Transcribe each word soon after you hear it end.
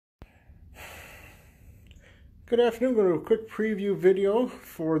Good afternoon. Going to do a quick preview video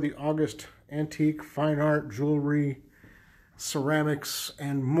for the August Antique Fine Art Jewelry, Ceramics,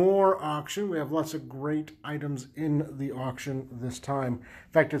 and More auction. We have lots of great items in the auction this time.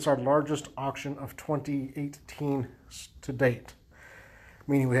 In fact, it's our largest auction of 2018 to date,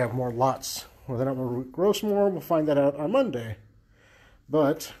 meaning we have more lots. Whether or not we'll gross more, we'll find that out on Monday.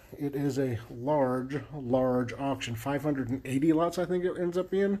 But it is a large auction. 580 lots, I think it ends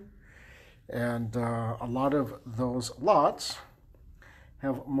up being. And a lot of those lots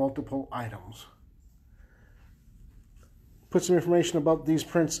have multiple items. Put some information about these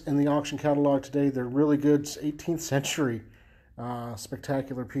prints in the auction catalog today. They're really good. It's 18th century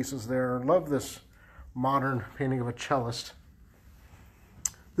spectacular pieces there. Love this modern painting of a cellist.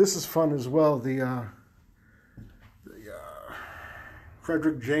 This is fun as well. The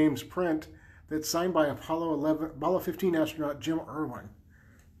Frederick James print that's signed by Apollo 15 astronaut Jim Irwin.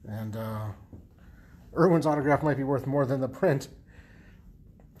 And Irwin's autograph might be worth more than the print.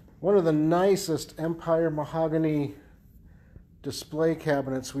 One of the nicest Empire mahogany display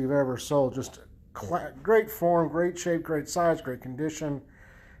cabinets we've ever sold. Just great form, great shape, great size, great condition.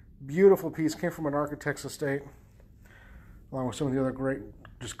 Beautiful piece. Came from an architect's estate, along with some of the other great,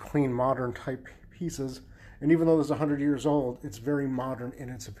 just clean, modern type pieces. And even though this is 100 years old, it's very modern in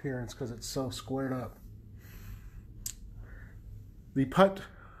its appearance because it's so squared up. The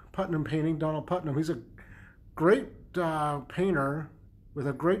Putnam painting, Donald Putnam. He's a great painter with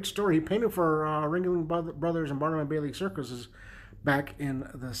a great story. He painted for Ringling Brothers and Barnum and Bailey Circuses back in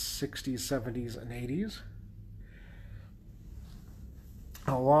the 60s, 70s, and 80s.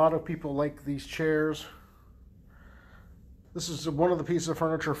 A lot of people like these chairs. This is one of the pieces of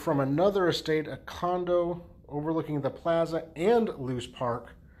furniture from another estate, a condo overlooking the plaza and Luce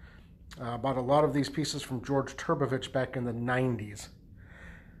Park. Bought a lot of these pieces from George Turbovich back in the 90s.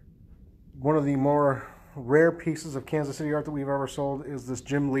 One of the more rare pieces of Kansas City art that we've ever sold is this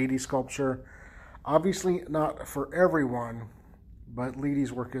Jim Leedy sculpture. Obviously not for everyone, but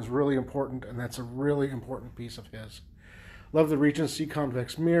Leedy's work is really important, and that's a really important piece of his. Love the Regency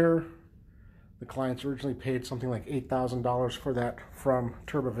convex mirror. The clients originally paid something like $8,000 for that from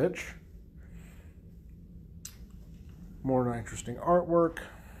Turbovich. More interesting artwork.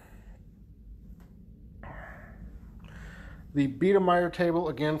 The Biedermeier table,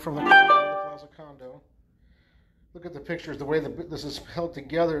 again from the Plaza Condo. Look at the pictures, the way that this is held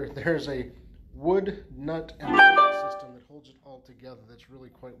together. There's a wood, nut, and bolt system that holds it all together. That's really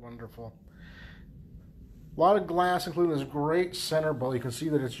quite wonderful. A lot of glass, including this great center bowl. You can see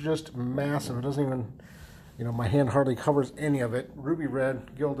that it's just massive. It doesn't even, my hand hardly covers any of it. Ruby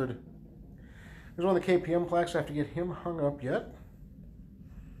red, gilded. Here's one of the KPM plaques. I have to get him hung up yet.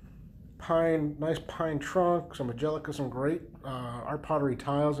 Pine, nice pine trunk, some Angelica, some great art pottery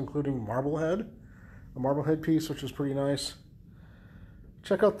tiles, including Marblehead. A Marblehead piece, which is pretty nice.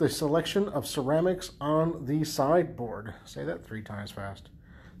 Check out the selection of ceramics on the sideboard. Say that 3 times fast.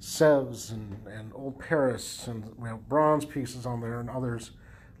 Sevres and Old Paris, and bronze pieces on there and others.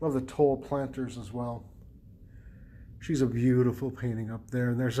 Love the Toll planters as well. She's a beautiful painting up there.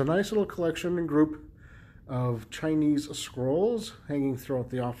 And there's a nice little collection and group of Chinese scrolls hanging throughout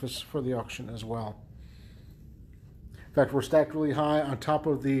the office for the auction as well. In fact, we're stacked really high. On top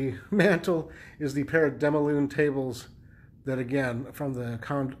of the mantle is the pair of Demaloon tables that, again, from the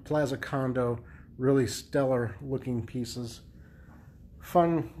Plaza Condo, really stellar looking pieces.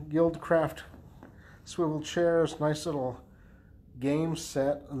 Fun Guildcraft swivel chairs, nice little game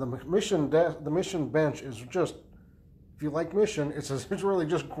set. And the Mission bench is just, if you like Mission, it's really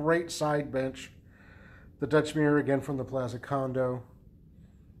just great side bench. The Dutch mirror, again, from the Plaza Condo.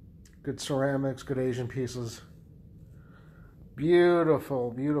 Good ceramics, good Asian pieces. Beautiful,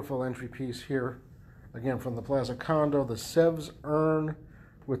 beautiful entry piece here. Again, from the Plaza Condo. The Sevres urn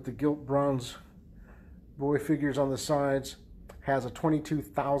with the gilt bronze boy figures on the sides. Has a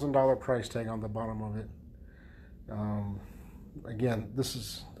 $22,000 price tag on the bottom of it. Again, this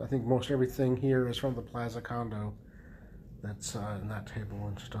is, I think most everything here is from the Plaza Condo. That's in that table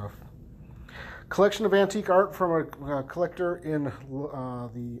and stuff. Collection of antique art from a collector in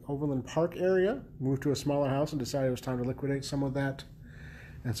the Overland Park area. Moved to a smaller house and decided it was time to liquidate some of that.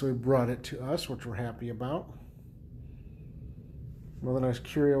 And so he brought it to us, which we're happy about. Another nice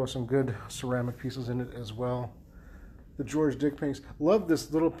curio with some good ceramic pieces in it as well. The George Dick paintings. Love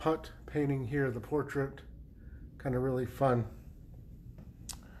this little putt painting here, the portrait. Kind of really fun.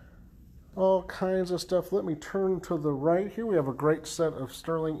 All kinds of stuff. Let me turn to the right here. We have a great set of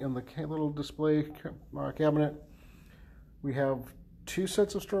sterling in the little display cabinet. We have 2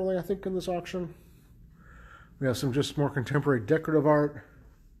 sets of sterling, I think, in this auction. We have some just more contemporary decorative art.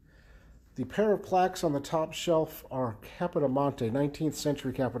 The pair of plaques on the top shelf are Capodimonte, 19th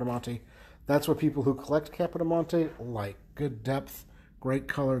century Capodimonte. That's what people who collect Capodimonte like. Good depth, great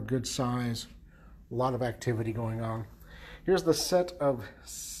color, good size, a lot of activity going on. Here's the set of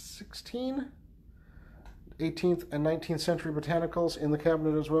 16, 18th and 19th century botanicals in the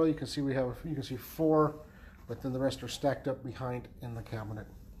cabinet as well. You can see you can see 4, but then the rest are stacked up behind in the cabinet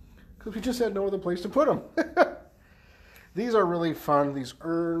because we just had no other place to put them. These are really fun. These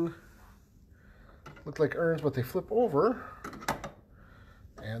look like urns, but they flip over,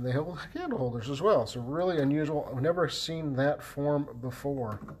 and they hold candle holders as well. So really unusual. I've never seen that form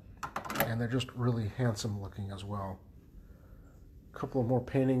before, and they're just really handsome looking as well. A couple of more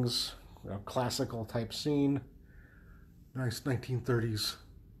paintings, classical type scene. Nice 1930s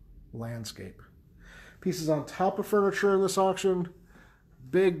landscape. Pieces on top of furniture in this auction.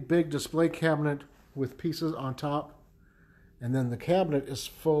 Big display cabinet with pieces on top. And then the cabinet is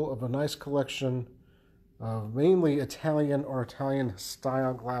full of a nice collection of mainly Italian or Italian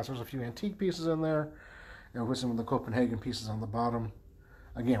style glass. There's a few antique pieces in there, and with some of the Copenhagen pieces on the bottom.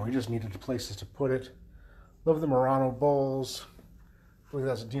 Again, we just needed places to put it. Love the Murano bowls. I believe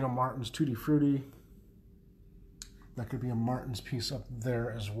that's a Dino Martins Tutti Frutti. That could be a Martins piece up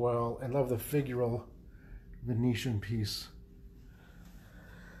there as well. And love the figural Venetian piece.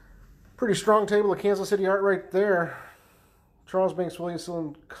 Pretty strong table of Kansas City art right there. Charles Banks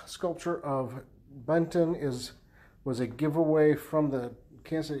Williamson sculpture of Benton was a giveaway from the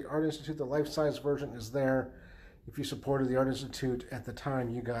Kansas City Art Institute. The life-size version is there. If you supported the Art Institute at the time,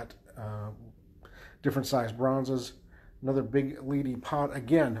 you got different size bronzes. Another big leady pot.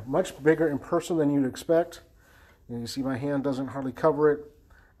 Again, much bigger in person than you'd expect. And you see my hand doesn't hardly cover it.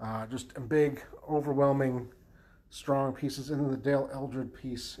 Just a big, overwhelming, strong pieces. And then the Dale Eldred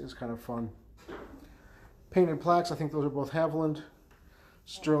piece is kind of fun. Painted plaques, I think those are both Haviland.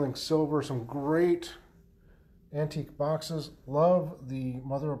 Sterling silver, some great antique boxes. Love the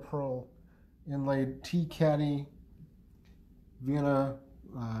mother of pearl inlaid tea caddy, Vienna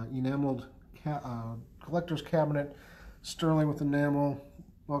enameled collector's cabinet, sterling with enamel,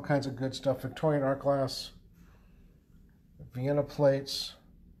 all kinds of good stuff. Victorian art glass, Vienna plates,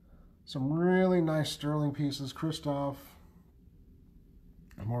 some really nice sterling pieces. Christoph,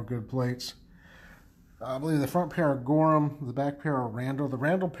 more good plates. I believe the front pair are Gorham, the back pair are Randall. The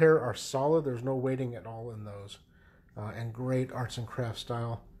Randall pair are solid. There's no weighting at all in those. And great arts and crafts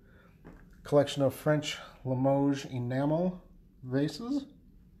style. Collection of French Limoges enamel vases.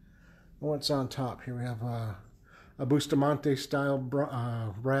 What's on top? Here we have a Bustamante style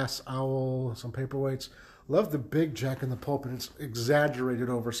brass owl, some paperweights. Love the big Jack in the Pulpit. It's exaggerated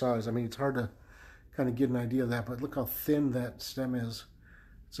oversized. I mean, it's hard to kind of get an idea of that, but look how thin that stem is.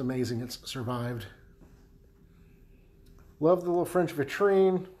 It's amazing it's survived. Love the little French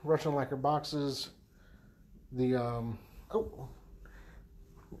vitrine, Russian lacquer boxes. The, I'm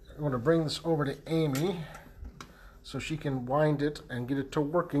going to bring this over to Amy so she can wind it and get it to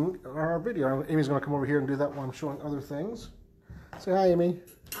working on our video. Amy's going to come over here and do that while I'm showing other things. Say hi, Amy.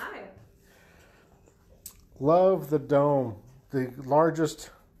 Hi. Love the dome. The largest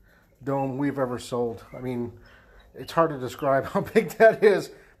dome we've ever sold. I mean, it's hard to describe how big that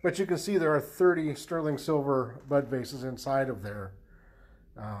is. But you can see there are 30 sterling silver bud vases inside of there.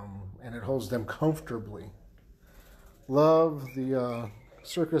 And it holds them comfortably. Love the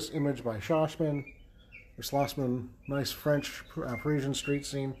circus image by Schlossman. Nice French Parisian street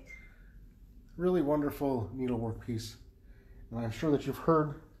scene. Really wonderful needlework piece. And I'm sure that you've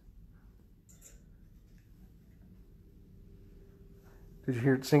heard. Did you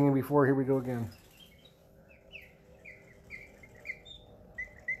hear it singing before? Here we go again.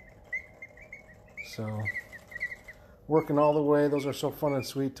 So, working all the way. Those are so fun and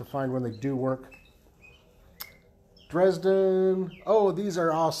sweet to find when they do work. Dresden. Oh, these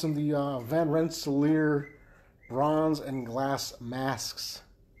are awesome. The Van Rensselaer bronze and glass masks.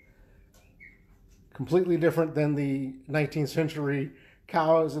 Completely different than the 19th century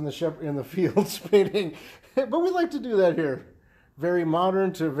cows in the fields painting. But we like to do that here. Very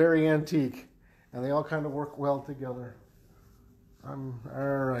modern to very antique. And they all kind of work well together. All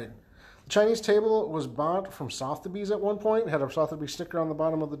right. Chinese table was bought from Sotheby's at one point. It had a Sotheby's sticker on the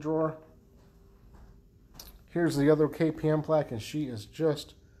bottom of the drawer. Here's the other KPM plaque, and she is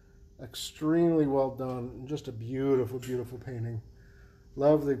just extremely well done. Just a beautiful, beautiful painting.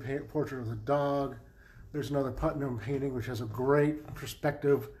 Love the portrait of the dog. There's another Putnam painting, which has a great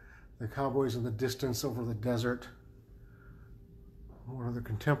perspective. The cowboys in the distance over the desert. One other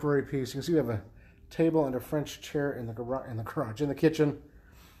contemporary piece. You can see we have a table and a French chair in the kitchen.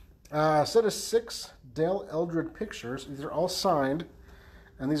 Set of 6 Dale Eldred pictures. These are all signed.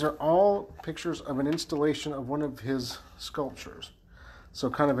 And these are all pictures of an installation of one of his sculptures. So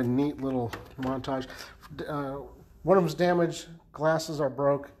kind of a neat little montage. One of them's damaged, glasses are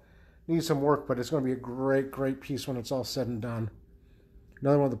broke, needs some work, but it's going to be a great, great piece when it's all said and done.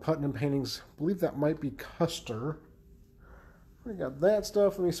 Another one of the Putnam paintings, I believe that might be Custer. We got that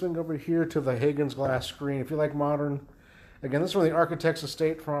stuff. Let me swing over here to the Hagen's glass screen. If you like modern, again, this is from the Architects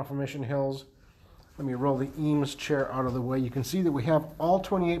Estate from Mission Hills. Let me roll the Eames chair out of the way. You can see that we have all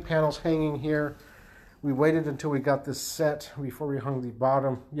 28 panels hanging here. We waited until we got this set before we hung the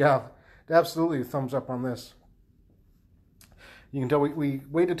bottom. Yeah, absolutely thumbs up on this. You can tell we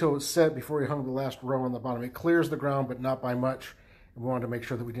waited until it was set before we hung the last row on the bottom. It clears the ground, but not by much. We wanted to make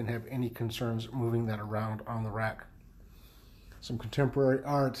sure that we didn't have any concerns moving that around on the rack. Some contemporary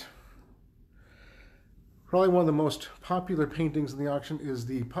art. Probably one of the most popular paintings in the auction is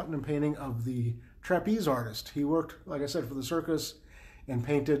the Putnam painting of the trapeze artist. He worked, like I said, for the circus and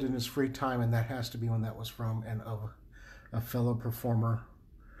painted in his free time, and that has to be when that was from and of a fellow performer.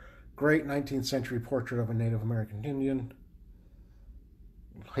 Great 19th century portrait of a Native American Indian.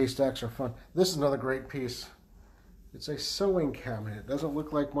 Haystacks are fun. This is another great piece. It's a sewing cabinet. It doesn't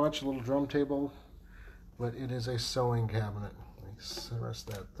look like much, a little drum table, but it is a sewing cabinet. Let me rest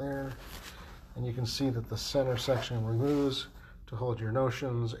that there. And you can see that the center section removes to hold your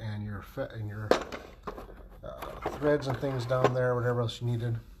notions and your threads and things down there, whatever else you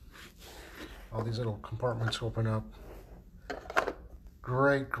needed. All these little compartments open up.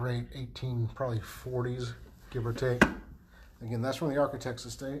 Great, great 18, probably 40s, give or take. Again, that's from the Architects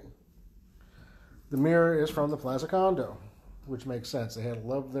Estate. The mirror is from the Plaza Condo, which makes sense. They had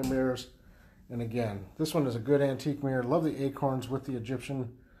loved their mirrors. And again, this one is a good antique mirror. Love the acorns with the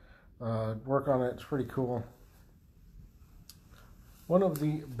Egyptian work on it. It's pretty cool. One of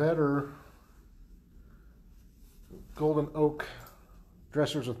the better golden oak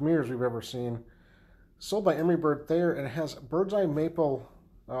dressers with mirrors we've ever seen. Sold by Emery Bird Thayer, and it has bird's eye maple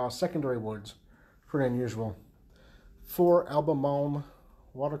secondary woods. Pretty unusual. 4 Albemarle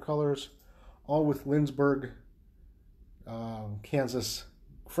watercolors, all with Lindsberg, Kansas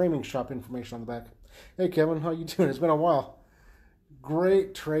framing shop information on the back. Hey Kevin, how you doing? It's been a while.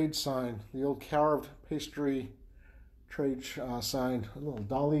 Great trade sign, the old carved pastry trade sign, a little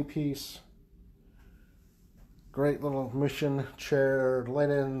dolly piece. Great little mission chair,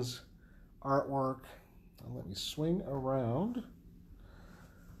 linens, artwork. Now let me swing around.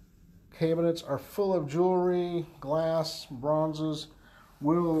 Cabinets are full of jewelry, glass, bronzes.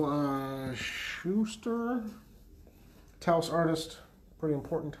 Will Schuster, Taos artist, pretty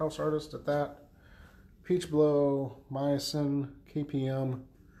important Taos artist at that. Peach Blow, Myosin, KPM.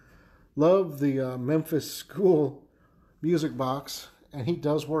 Love the Memphis School music box, and he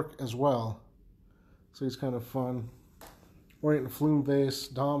does work as well. So he's kind of fun. Orient and Flume vase,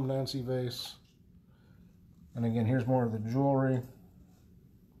 Dom Nancy vase. And again, here's more of the jewelry.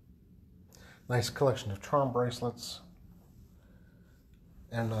 Nice collection of charm bracelets.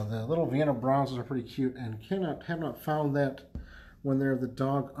 And the little Vienna bronzes are pretty cute, and have not found that when they're the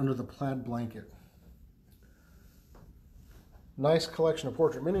dog under the plaid blanket. Nice collection of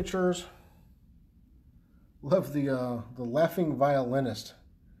portrait miniatures. Love the Laughing Violinist.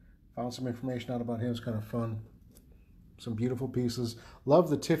 Found some information out about him. It's kind of fun. Some beautiful pieces. Love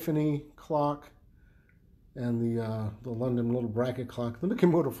the Tiffany clock and the London little bracket clock. The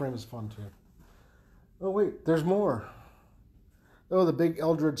Mikimoto frame is fun too. Oh wait, there's more. Oh, the big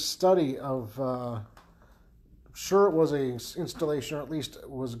Eldridge study of, sure it was a installation, or at least it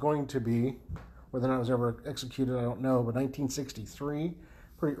was going to be. Whether or not it was ever executed, I don't know, but 1963,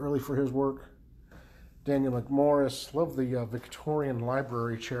 pretty early for his work. Daniel McMorris, love the Victorian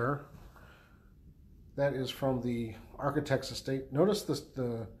library chair. That is from the Architects Estate. Notice this,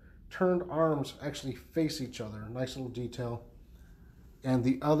 the turned arms actually face each other. Nice little detail. And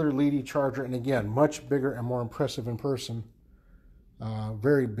the other Leedy charger, and again, much bigger and more impressive in person.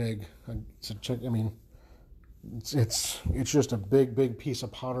 Very big. I mean, it's just a big piece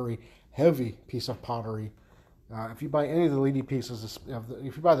of pottery, heavy piece of pottery. If you buy any of the Leedy pieces,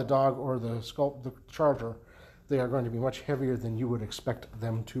 if you buy the dog or the charger, they are going to be much heavier than you would expect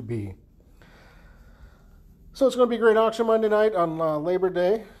them to be. So it's going to be a great auction Monday night on Labor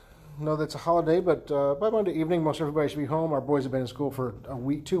Day. I know that's a holiday, but by Monday evening, most everybody should be home. Our boys have been in school for a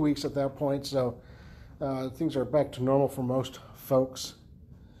week, 2 weeks at that point, so things are back to normal for most folks.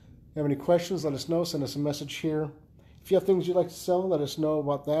 If you have any questions, let us know. Send us a message here. If you have things you'd like to sell, let us know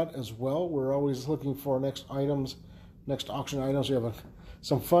about that as well. We're always looking for next auction items. We have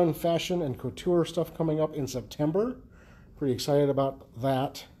some fun fashion and couture stuff coming up in September. Pretty excited about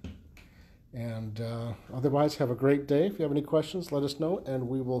that. And otherwise, have a great day. If you have any questions, let us know, and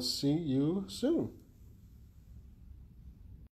we will see you soon.